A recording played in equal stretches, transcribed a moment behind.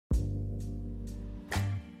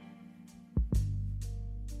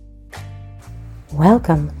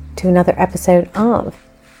Welcome to another episode of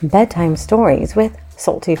Bedtime Stories with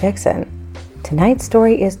Salty Vixen. Tonight's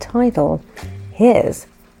story is titled, His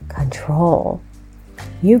Control.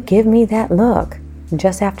 You give me that look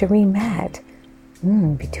just after we met.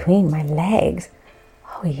 Between my legs.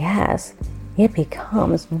 Oh yes, it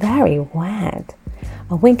becomes very wet.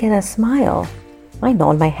 A wink and a smile. I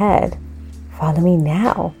nod my head. Follow me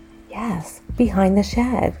now. Yes, behind the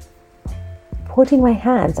shed. Putting my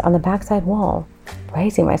hands on the backside wall,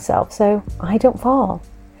 bracing myself so I don't fall.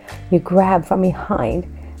 You grab from behind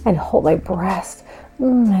and hold my breast,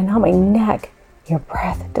 and on my neck, your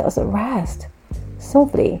breath does the rest.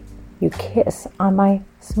 Softly, you kiss on my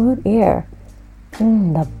smooth ear.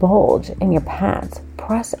 The bulge in your pants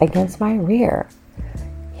press against my rear.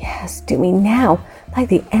 Yes, do me now, like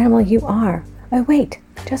the animal you are. Oh wait,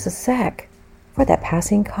 just a sec, for that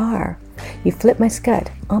passing car. You flip my skirt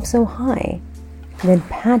up so high, then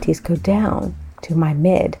panties go down to my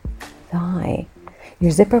mid-thigh.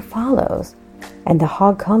 Your zipper follows, and the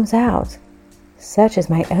hog comes out. Such is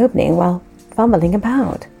my opening while fumbling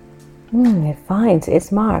about. It finds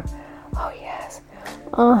its mark. Oh yes.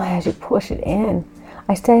 As you push it in,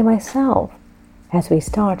 I steady myself as we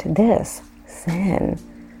start this sin.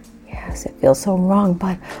 Yes, it feels so wrong,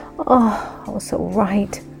 but so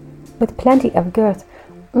right. With plenty of girth.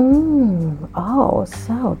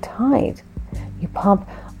 So tight. You pump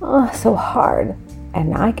so hard,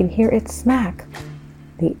 and I can hear it smack.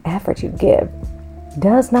 The effort you give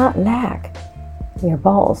does not lack. Your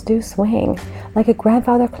balls do swing like a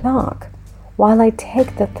grandfather clock, while I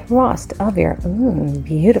take the thrust of your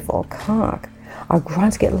beautiful cock. Our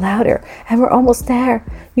grunts get louder, and we're almost there.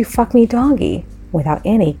 You fuck me doggy without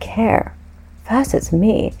any care. First it's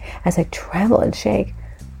me as I tremble and shake.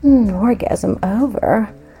 Orgasm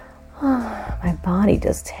over. My body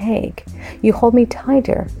does take. You hold me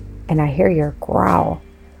tighter, and I hear your growl.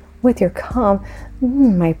 With your cum,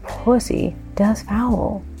 my pussy does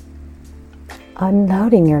foul.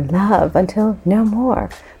 Unloading your love until no more.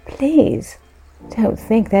 Please, don't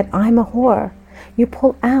think that I'm a whore. You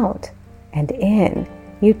pull out and in.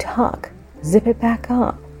 You tuck, zip it back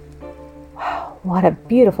up. Wow, what a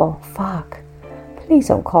beautiful fuck. Please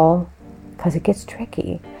don't call, 'cause it gets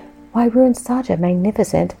tricky. Why ruin such a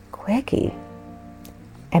magnificent quickie?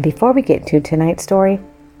 And before we get to tonight's story,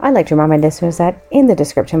 I'd like to remind my listeners that in the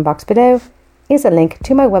description box below is a link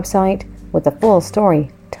to my website with the full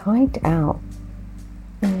story typed out.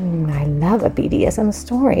 I love a BDSM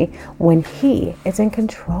story when he is in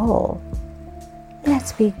control.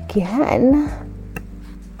 Let's begin.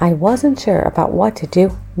 I wasn't sure about what to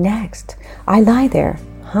do next. I lie there,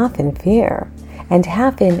 half in fear and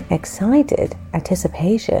half in excited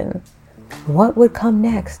anticipation. What would come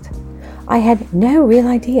next? I had no real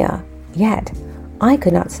idea, yet I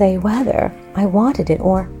could not say whether I wanted it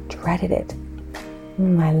or dreaded it.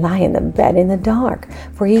 I lie in the bed in the dark,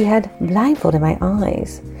 for he had blindfolded my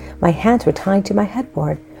eyes. My hands were tied to my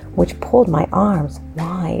headboard, which pulled my arms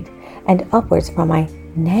wide and upwards from my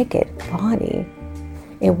naked body.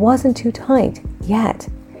 It wasn't too tight, yet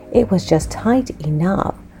it was just tight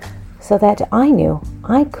enough so that I knew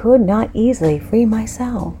I could not easily free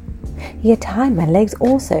myself. He had tied my legs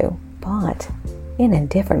also, but in a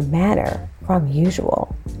different manner from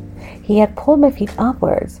usual. He had pulled my feet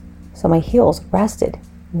upwards, so my heels rested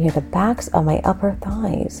near the backs of my upper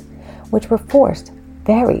thighs, which were forced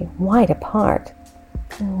very wide apart.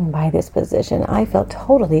 By this position, I felt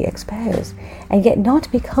totally exposed, and yet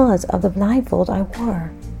not because of the blindfold I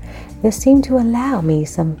wore. This seemed to allow me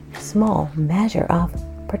some small measure of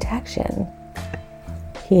protection.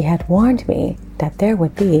 He had warned me that there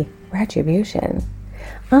would be retribution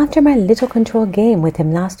after my little control game with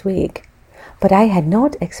him last week, but I had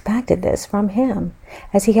not expected this from him,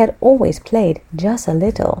 as he had always played just a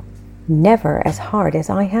little, never as hard as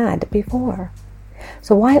I had before.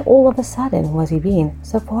 So why all of a sudden was he being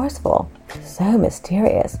so forceful, so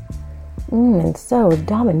mysterious, and so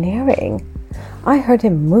domineering? I heard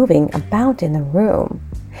him moving about in the room.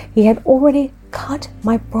 He had already cut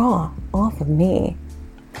my bra off of me.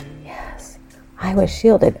 Yes, I was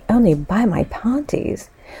shielded only by my panties,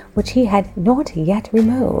 which he had not yet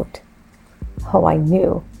removed. I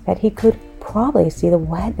knew that he could probably see the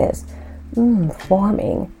wetness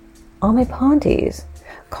forming on my panties,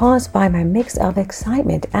 caused by my mix of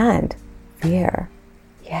excitement and fear.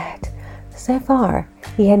 Yet, so far,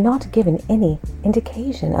 he had not given any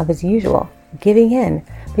indication of his usual giving in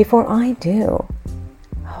before I do.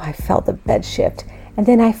 I felt the bed shift, and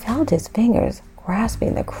then I felt his fingers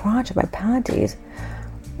grasping the crotch of my panties.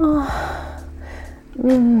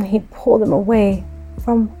 He pulled them away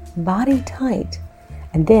from body tight,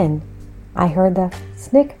 and then I heard the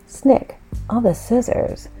snick, snick of the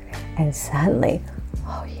scissors, and suddenly,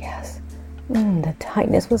 oh yes, the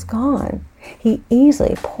tightness was gone. He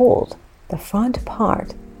easily pulled the front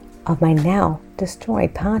part of my now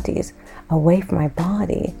destroyed panties away from my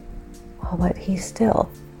body, but he still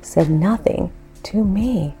said nothing to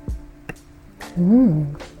me.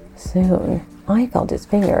 Soon I felt his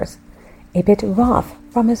fingers, a bit rough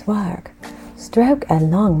from his work, stroke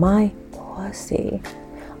along my pussy.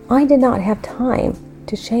 I did not have time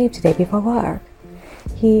to shave today before work.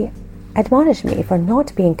 He admonished me for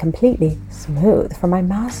not being completely smooth for my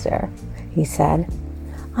master, he said.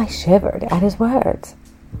 I shivered at his words.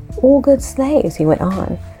 All good slaves, he went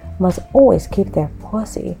on, must always keep their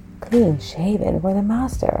pussy clean shaven for the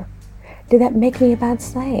master. Did that make me a bad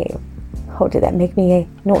slave? Oh, did that make me a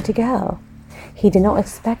naughty girl? He did not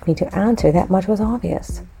expect me to answer, that much was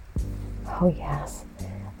obvious. Oh yes,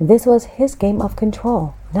 this was his game of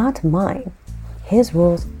control, not mine. His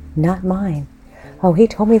rules, not mine. Oh, he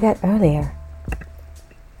told me that earlier.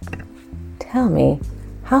 Tell me,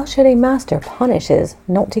 how should a master punish his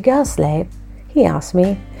naughty girl slave? He asked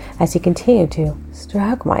me as he continued to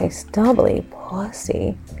stroke my stubbly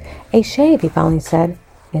pussy. A shave, he finally said,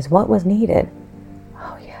 is what was needed.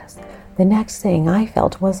 Oh yes, the next thing I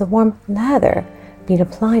felt was the warm lather being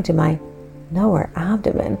applied to my lower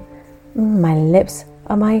abdomen, my lips,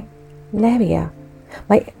 my labia,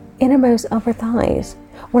 my innermost upper thighs.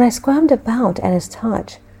 When I squirmed about at his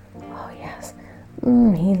touch, oh yes,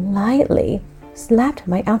 he lightly slapped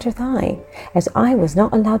my outer thigh, as I was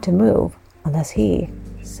not allowed to move unless he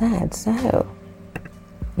said so.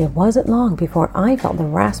 It wasn't long before I felt the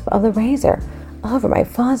rasp of the razor over my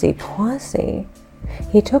fuzzy pussy.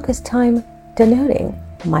 He took his time denuding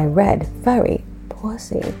my red, furry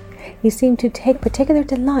pussy. He seemed to take particular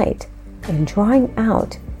delight in drawing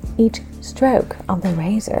out each stroke of the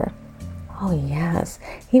razor. Oh yes,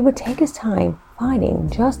 he would take his time finding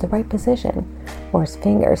just the right position for his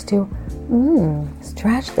fingers to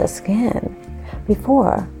stretch the skin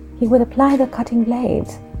before he would apply the cutting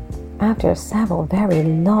blades. After several very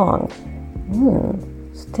long,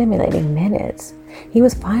 stimulating minutes, he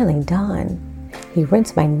was finally done. He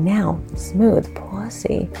rinsed my now smooth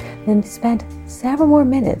pussy, then spent several more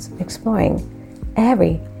minutes exploring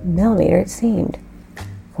every millimeter, it seemed,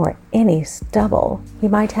 for any stubble he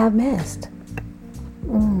might have missed.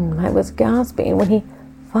 I was gasping when he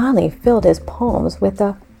finally filled his palms with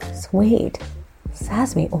the sweet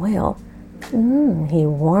sesame oil. He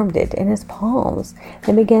warmed it in his palms,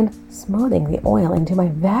 then began smoothing the oil into my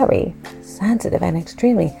very sensitive and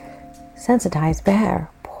extremely sensitized bare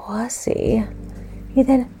pussy. He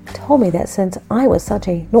then told me that since I was such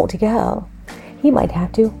a naughty girl, he might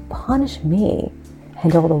have to punish me.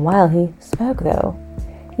 And all the while he spoke, though,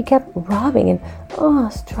 he kept rubbing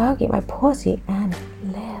and stroking my pussy and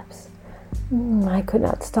lips. I could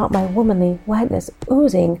not stop my womanly wetness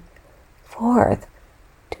oozing forth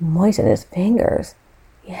to moisten his fingers.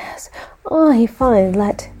 Yes, he finally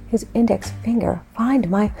let his index finger find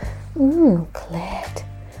my clit.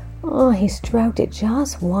 He stroked it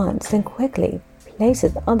just once, then quickly placed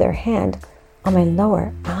his other hand on my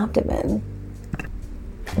lower abdomen.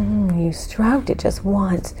 You stroked it just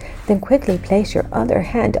once, then quickly placed your other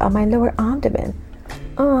hand on my lower abdomen.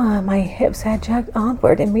 My hips had jerked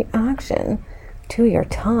upward in reaction to your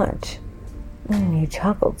touch. You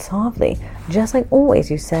chuckled softly, just like always.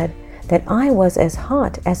 You said that I was as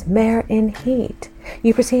hot as mare in heat.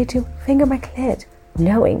 You proceeded to finger my clit,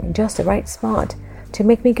 knowing just the right spot to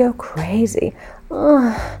make me go crazy.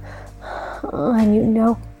 And you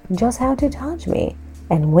know just how to touch me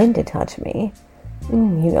and when to touch me. You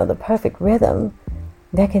know the perfect rhythm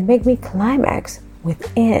that can make me climax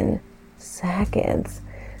within seconds,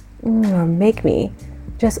 or make me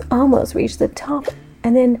just almost reach the top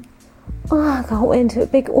and then go into a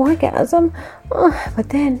big orgasm. But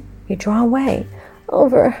then you draw away,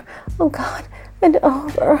 over, and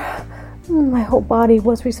over. My whole body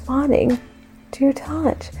was responding to your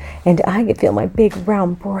touch, and I could feel my big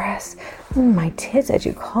round breasts, my tits as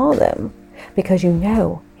you call them, because you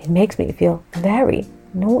know it makes me feel very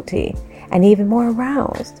naughty and even more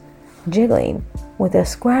aroused, jiggling with a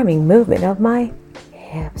squirming movement of my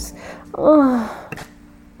hips.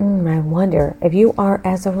 I wonder if you are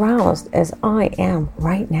as aroused as I am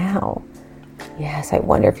right now. Yes, I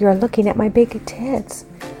wonder if you are looking at my big tits,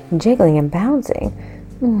 jiggling and bouncing,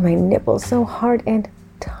 my nipples so hard and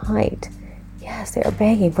tight. Yes, they are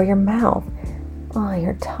begging for your mouth,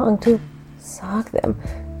 your tongue to suck them.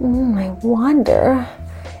 I wonder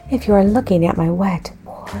if you are looking at my wet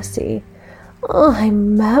pussy. I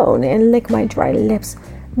moan and lick my dry lips,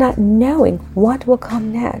 not knowing what will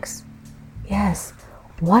come next. Yes,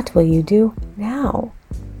 what will you do now?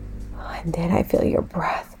 And then I feel your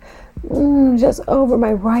breath just over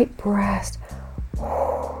my right breast.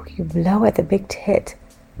 You blow at the big tit,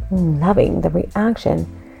 loving the reaction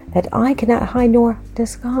that I cannot hide nor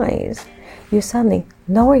disguise. You suddenly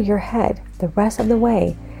lower your head the rest of the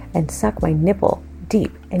way and suck my nipple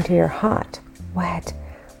deep into your hot, wet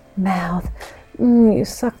mouth. You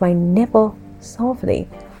suck my nipple softly,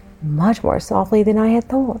 much more softly than I had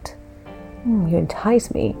thought. You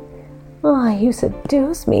entice me. You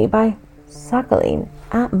seduce me by suckling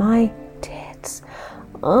at my tits.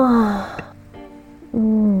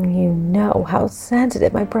 You know how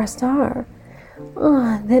sensitive my breasts are.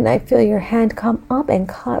 Then I feel your hand come up and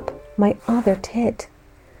cup my other tit.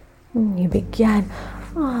 You begin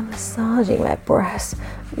massaging my breast.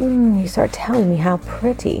 You start telling me how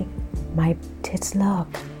pretty my tits look.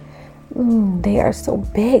 They are so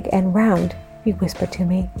big and round, you whisper to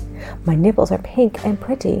me. My nipples are pink and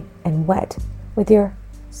pretty and wet with your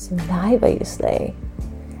saliva, you say.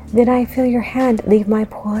 Then I feel your hand leave my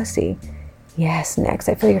pussy. Yes, next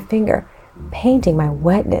I feel your finger painting my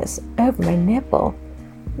wetness over my nipple.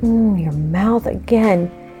 Your mouth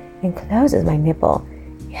again encloses my nipple.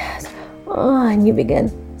 Yes, and you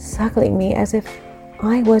begin suckling me as if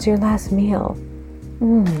I was your last meal.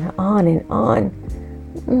 On and on.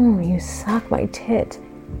 You suck my tit.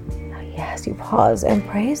 Yes, you pause and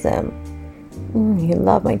praise them. You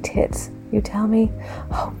love my tits, you tell me.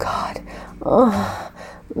 Oh, God.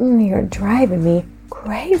 You're driving me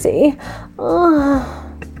crazy.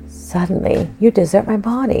 Suddenly, you desert my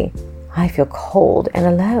body. I feel cold and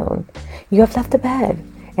alone. You have left the bed,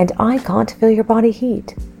 and I can't feel your body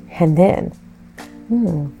heat. And then,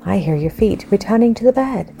 I hear your feet returning to the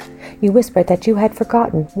bed. You whispered that you had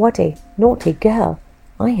forgotten what a naughty girl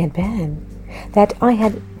I had been, that I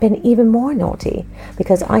had been even more naughty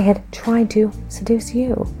because I had tried to seduce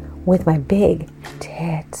you with my big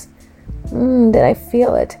tits. Then I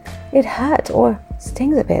feel it. It hurts or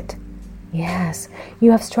stings a bit. Yes,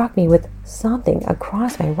 you have struck me with something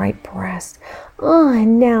across my right breast.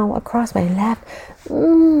 And now across my left.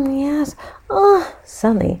 Yes.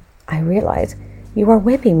 Suddenly, I realize you are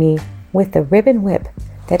whipping me with the ribbon whip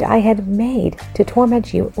that I had made to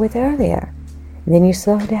torment you with earlier. And then you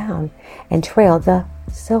slow down and trail the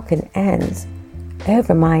silken ends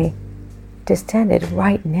over my distended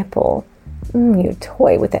right nipple. You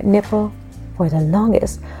toy with that nipple for the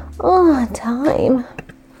longest time.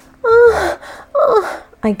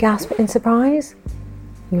 I gasp in surprise.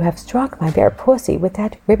 You have struck my bare pussy with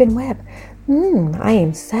that ribbon whip. I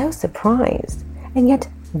am so surprised and yet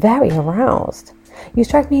very aroused. You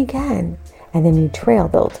strike me again, and then you trail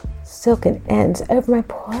those silken ends over my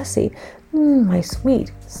pussy. My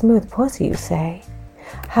sweet, smooth pussy, you say.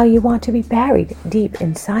 How you want to be buried deep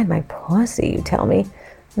inside my pussy, you tell me.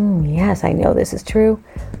 Yes, I know this is true,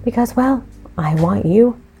 because, well, I want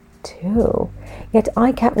you too. Yet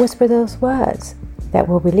I can't whisper those words that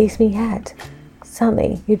will release me yet.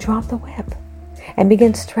 Suddenly, you drop the whip and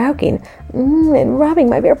begin stroking and rubbing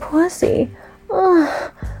my bare pussy.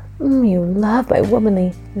 You love my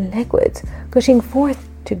womanly liquids gushing forth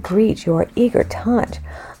to greet your eager touch.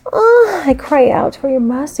 I cry out for your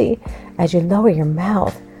mercy as you lower your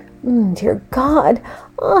mouth. Dear God,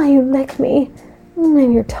 you lick me,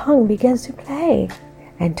 and your tongue begins to play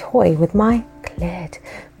and toy with my clit.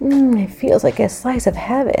 It feels like a slice of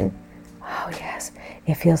heaven. Oh yes,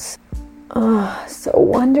 it feels so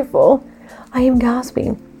wonderful. I am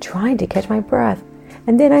gasping, trying to catch my breath,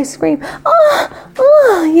 and then I scream,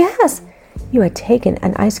 yes! You had taken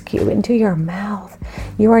an ice cube into your mouth.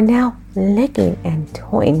 You are now licking and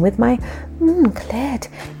toying with my clit.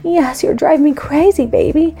 Yes, you're driving me crazy,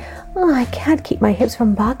 baby. I can't keep my hips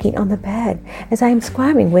from bucking on the bed as I am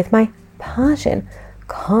squirming with my passion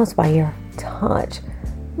caused by your touch.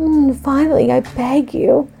 Finally, I beg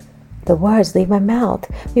you. The words leave my mouth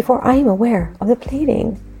before I am aware of the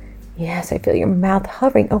pleading. Yes, I feel your mouth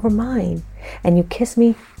hovering over mine, and you kiss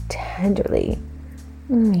me tenderly.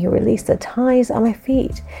 You release the ties on my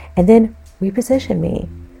feet and then reposition me.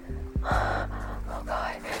 Oh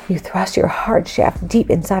God, you thrust your hard shaft deep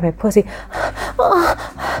inside my pussy.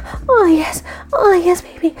 Yes,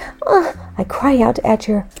 baby. I cry out at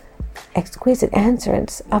your exquisite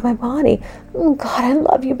entrance of my body. God, I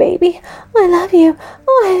love you, baby. I love you.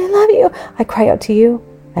 I love you. I cry out to you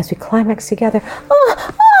as we climax together.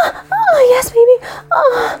 Yes, baby.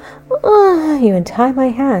 You untie my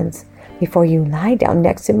hands before you lie down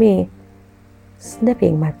next to me,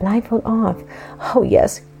 slipping my blindfold off. Oh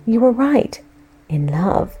yes, you were right. In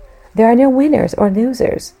love, there are no winners or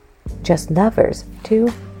losers, just lovers to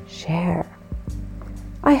share.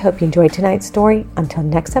 I hope you enjoyed tonight's story. Until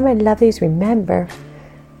next time, my lovelies, remember,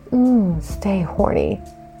 stay horny,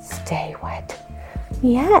 stay wet.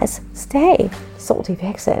 Yes, stay, Salty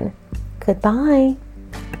Vixen. Goodbye.